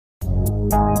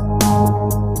I'm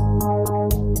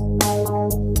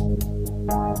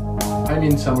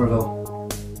Ian Somerville,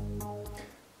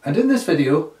 and in this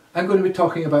video I'm going to be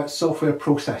talking about software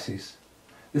processes,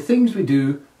 the things we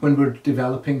do when we're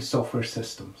developing software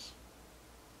systems.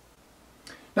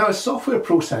 Now, a software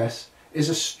process is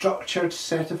a structured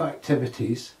set of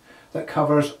activities that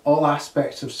covers all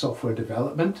aspects of software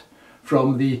development,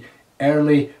 from the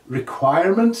early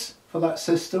requirements for that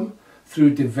system through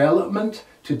development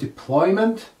to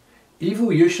deployment,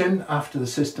 evolution after the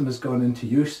system has gone into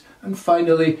use, and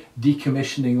finally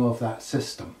decommissioning of that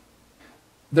system.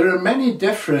 There are many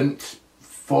different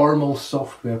formal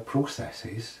software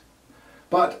processes,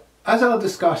 but as I'll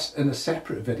discuss in a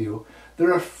separate video,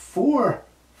 there are 4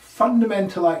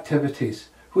 fundamental activities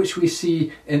which we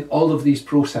see in all of these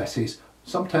processes,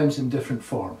 sometimes in different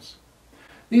forms.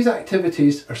 These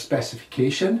activities are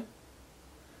specification,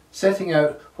 setting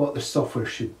out what the software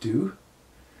should do,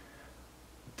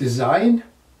 design,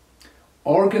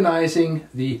 organising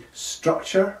the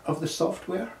structure of the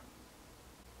software,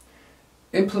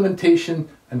 implementation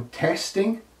and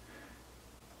testing,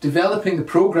 developing the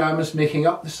programs making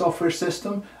up the software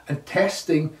system and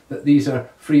testing that these are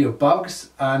free of bugs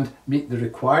and meet the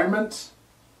requirements,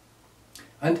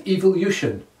 and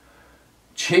evolution,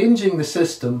 changing the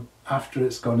system after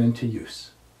it's gone into use.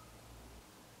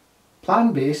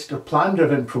 Plan-based or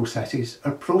plan-driven processes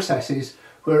are processes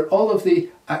where all of the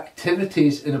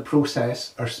activities in a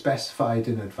process are specified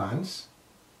in advance.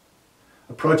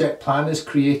 A project plan is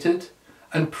created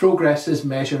and progress is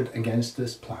measured against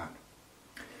this plan.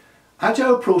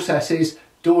 Agile processes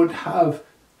don't have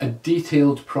a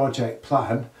detailed project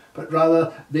plan, but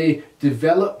rather they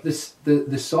develop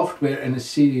the software in a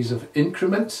series of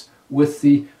increments with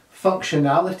the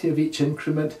functionality of each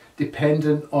increment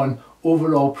dependent on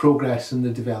overall progress in the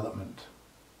development.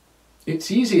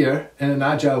 It's easier in an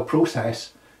agile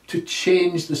process to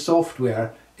change the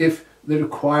software if the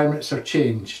requirements are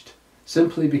changed,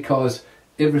 simply because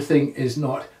everything is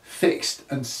not fixed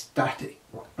and static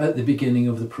at the beginning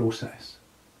of the process.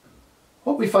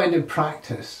 What we find in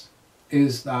practice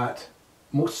is that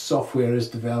most software is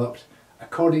developed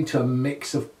according to a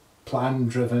mix of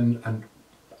plan-driven and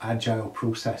agile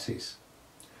processes.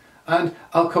 And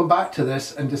I'll come back to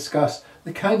this and discuss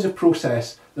the kinds of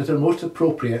process that are most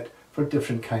appropriate for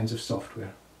different kinds of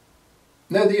software.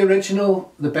 Now, the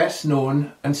original, the best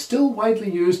known and still widely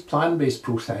used plan-based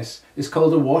process is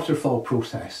called a waterfall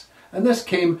process, and this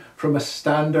came from a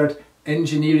standard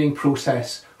engineering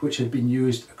process which had been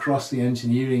used across the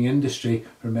engineering industry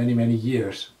for many, many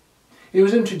years. It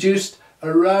was introduced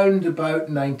around about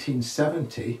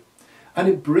 1970, and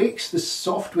it breaks the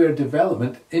software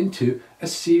development into a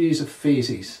series of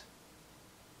phases.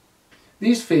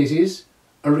 These phases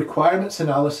are requirements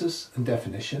analysis and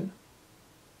definition,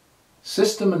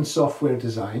 system and software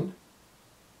design,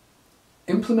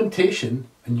 implementation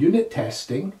and unit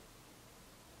testing,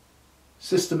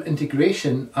 system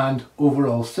integration and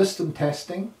overall system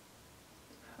testing,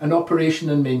 and operation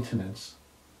and maintenance.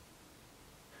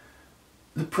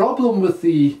 The problem with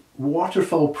the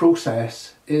waterfall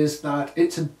process is that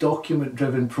it's a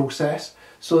document-driven process,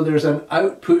 so there's an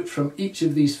output from each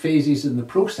of these phases in the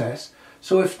process.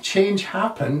 So if change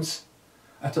happens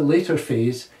at a later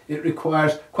phase, it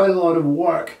requires quite a lot of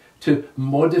work to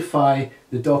modify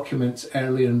the documents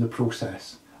earlier in the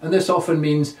process. And this often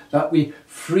means that we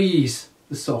freeze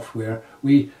the software.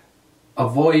 We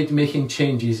avoid making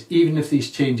changes, even if these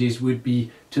changes would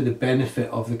be to the benefit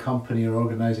of the company or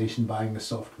organisation buying the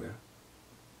software.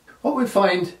 What we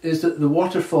find is that the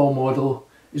waterfall model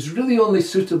is really only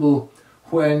suitable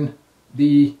when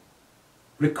the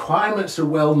requirements are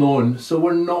well known, so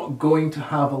we're not going to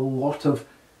have a lot of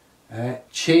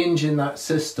change in that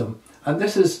system. And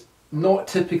this is not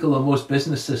typical of most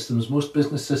business systems. Most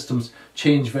business systems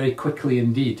change very quickly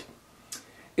indeed.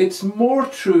 It's more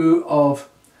true of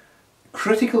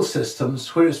critical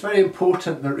systems where it's very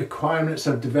important that requirements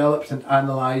are developed and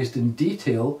analysed in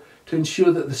detail to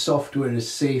ensure that the software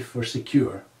is safe or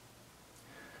secure.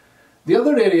 The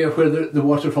other area where the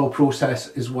waterfall process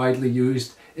is widely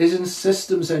used is in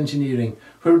systems engineering,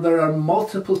 where there are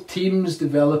multiple teams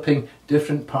developing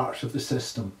different parts of the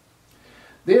system.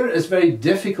 There it's very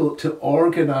difficult to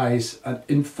organise an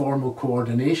informal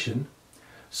coordination,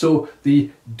 so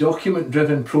the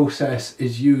document-driven process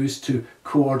is used to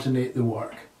coordinate the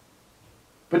work.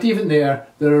 But even there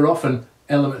are often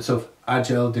elements of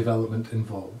agile development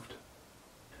involved.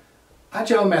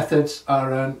 Agile methods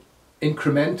are an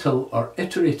incremental or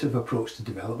iterative approach to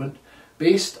development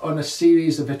based on a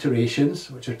series of iterations,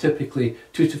 which are typically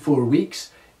 2 to 4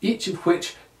 weeks, each of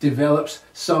which develops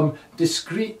some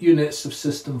discrete units of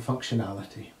system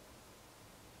functionality.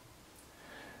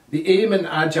 The aim in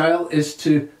Agile is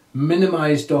to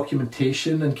minimize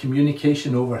documentation and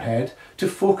communication overhead, to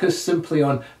focus simply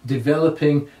on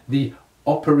developing the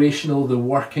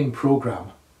working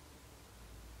program.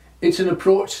 It's an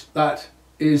approach that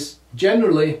is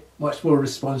generally much more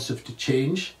responsive to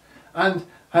change and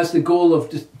has the goal of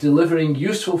delivering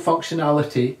useful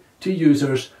functionality to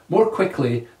users more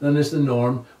quickly than is the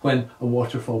norm when a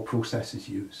waterfall process is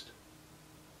used.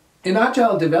 In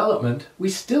Agile development, we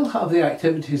still have the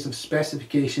activities of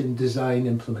specification, design,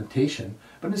 implementation,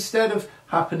 but instead of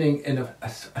happening in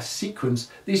a sequence,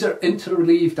 these are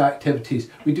interleaved activities.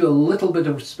 We do a little bit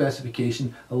of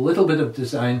specification, a little bit of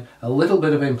design, a little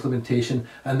bit of implementation,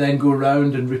 and then go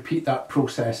around and repeat that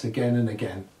process again and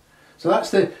again. So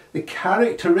that's the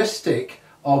characteristic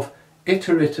of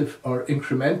iterative or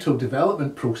incremental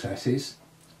development processes,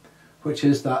 which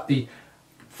is that the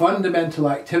fundamental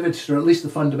activities, or at least the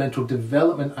fundamental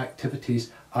development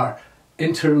activities, are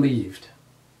interleaved.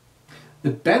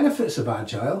 The benefits of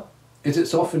Agile is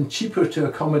it's often cheaper to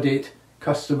accommodate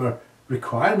customer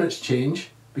requirements change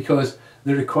because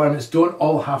the requirements don't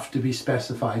all have to be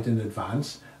specified in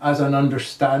advance. As an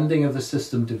understanding of the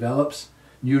system develops,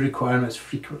 new requirements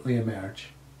frequently emerge.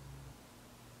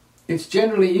 It's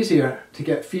generally easier to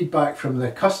get feedback from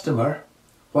the customer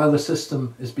while the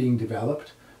system is being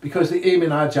developed, because the aim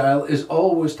in Agile is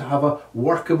always to have a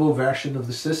workable version of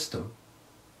the system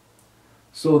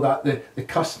so that the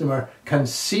customer can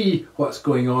see what's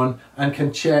going on and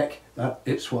can check that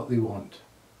it's what they want.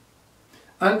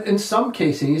 And in some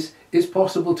cases, it's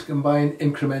possible to combine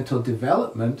incremental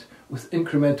development with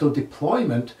incremental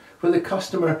deployment, where the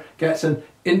customer gets an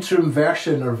interim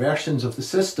version or versions of the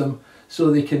system so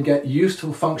they can get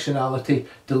useful functionality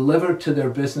delivered to their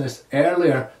business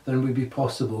earlier than would be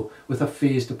possible with a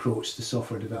phased approach to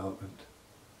software development.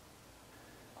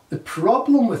 The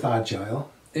problem with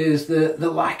Agile is the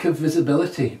lack of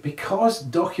visibility. Because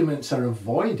documents are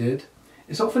avoided,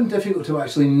 it's often difficult to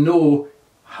actually know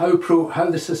how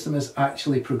the system is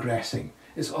actually progressing.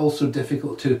 It's also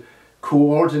difficult to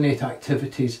coordinate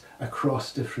activities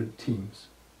across different teams.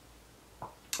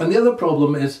 And the other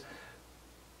problem is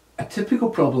a typical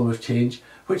problem of change,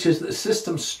 which is that the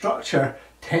system structure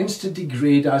tends to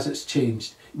degrade as it's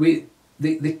changed.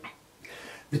 The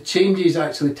changes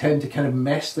actually tend to kind of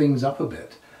mess things up a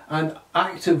bit, and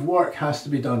active work has to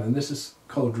be done, and this is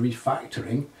called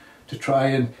refactoring, to try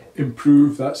and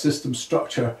improve that system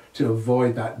structure to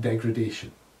avoid that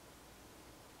degradation.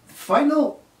 The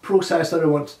final process that I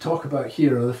want to talk about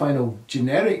here, or the final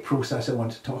generic process I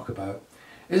want to talk about,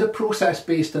 is a process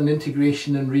based on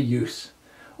integration and reuse.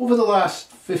 Over the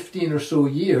last 15 or so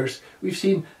years, we've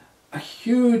seen a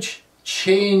huge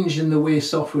change in the way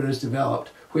software is developed,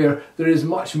 where there is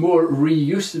much more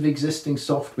reuse of existing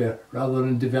software rather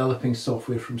than developing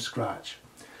software from scratch.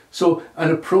 So an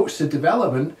approach to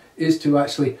development is to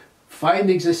actually find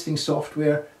existing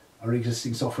software or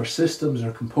existing software systems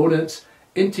or components,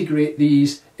 integrate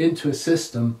these into a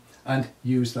system and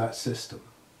use that system.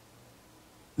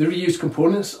 The reused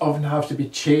components often have to be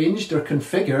changed or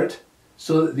configured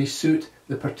so that they suit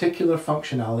the particular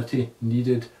functionality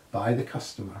needed by the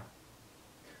customer.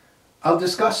 I'll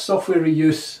discuss software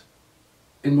reuse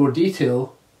in more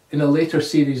detail in a later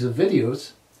series of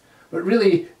videos, but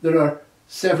really there are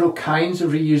several kinds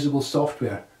of reusable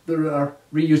software. There are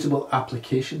reusable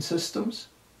application systems,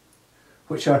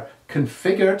 which are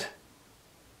configured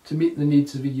to meet the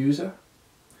needs of a user.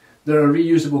 There are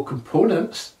reusable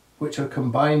components, which are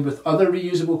combined with other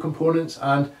reusable components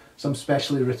and some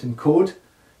specially written code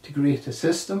to create a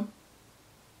system.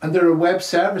 And there are web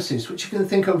services, which you can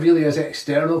think of really as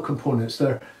external components.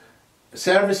 They're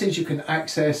services you can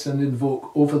access and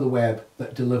invoke over the web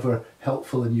that deliver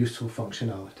helpful and useful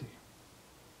functionality.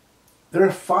 There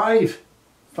are 5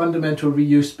 fundamental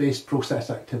reuse-based process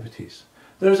activities.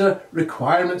 There's a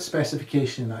requirement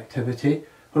specification activity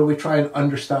where we try and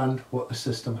understand what the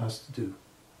system has to do.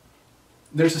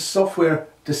 There's a software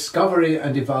discovery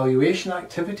and evaluation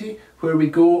activity where we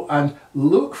go and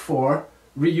look for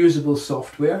reusable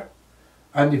software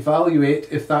and evaluate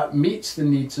if that meets the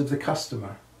needs of the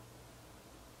customer.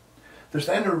 There's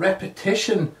then a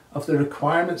repetition of the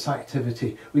requirements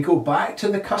activity. We go back to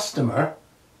the customer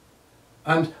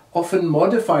and often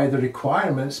modify the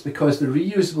requirements because the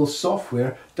reusable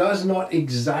software does not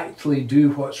exactly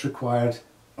do what's required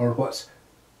or what's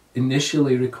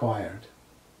initially required.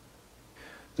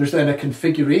 There's then a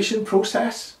configuration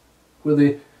process where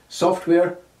the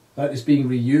software that is being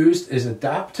reused is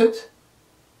adapted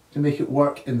to make it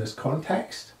work in this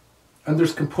context. And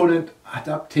there's component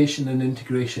adaptation and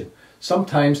integration.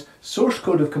 Sometimes source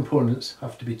code of components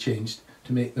have to be changed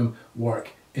to make them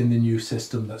work in the new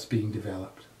system that's being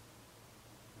developed.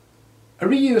 A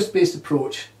reuse-based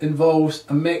approach involves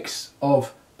a mix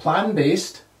of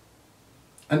plan-based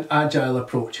and agile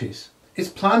approaches. It's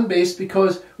plan-based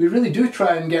because we really do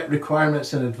try and get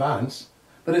requirements in advance,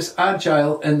 but it's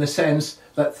agile in the sense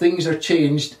that things are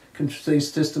changed,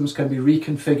 these systems can be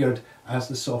reconfigured as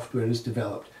the software is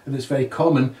developed. And it's very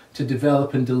common to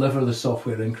develop and deliver the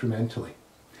software incrementally.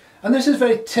 And this is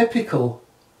very typical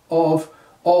of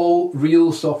all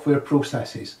real software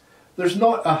processes. There's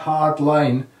not a hard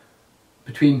line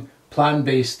between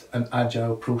plan-based and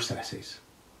agile processes.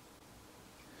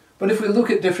 But if we look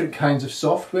at different kinds of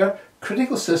software,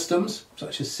 critical systems,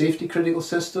 such as safety critical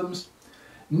systems,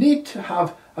 need to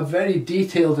have a very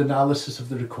detailed analysis of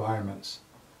the requirements.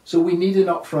 So we need an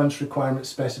upfront requirement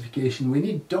specification. We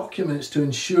need documents to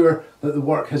ensure that the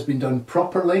work has been done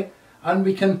properly, and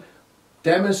we can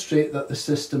demonstrate that the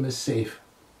system is safe.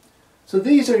 So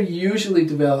these are usually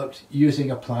developed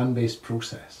using a plan-based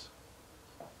process.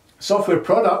 Software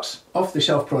products,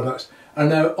 off-the-shelf products, are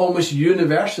now almost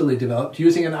universally developed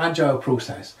using an agile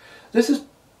process. This is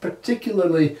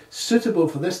particularly suitable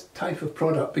for this type of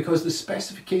product because the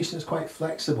specification is quite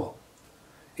flexible.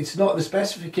 The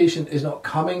specification is not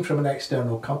coming from an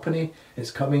external company, it's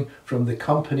coming from the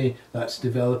company that's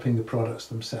developing the products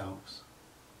themselves.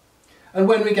 And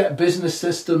when we get business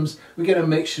systems, we get a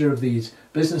mixture of these.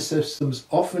 Business systems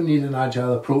often need an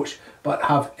agile approach, but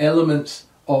have elements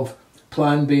of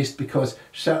plan-based because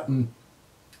certain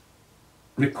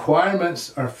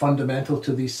requirements are fundamental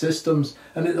to these systems,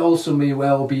 and it also may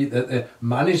well be that the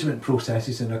management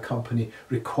processes in a company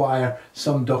require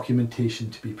some documentation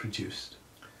to be produced.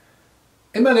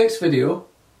 In my next video,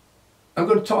 I'm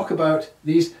going to talk about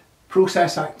these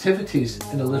process activities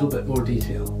in a little bit more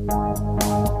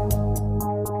detail.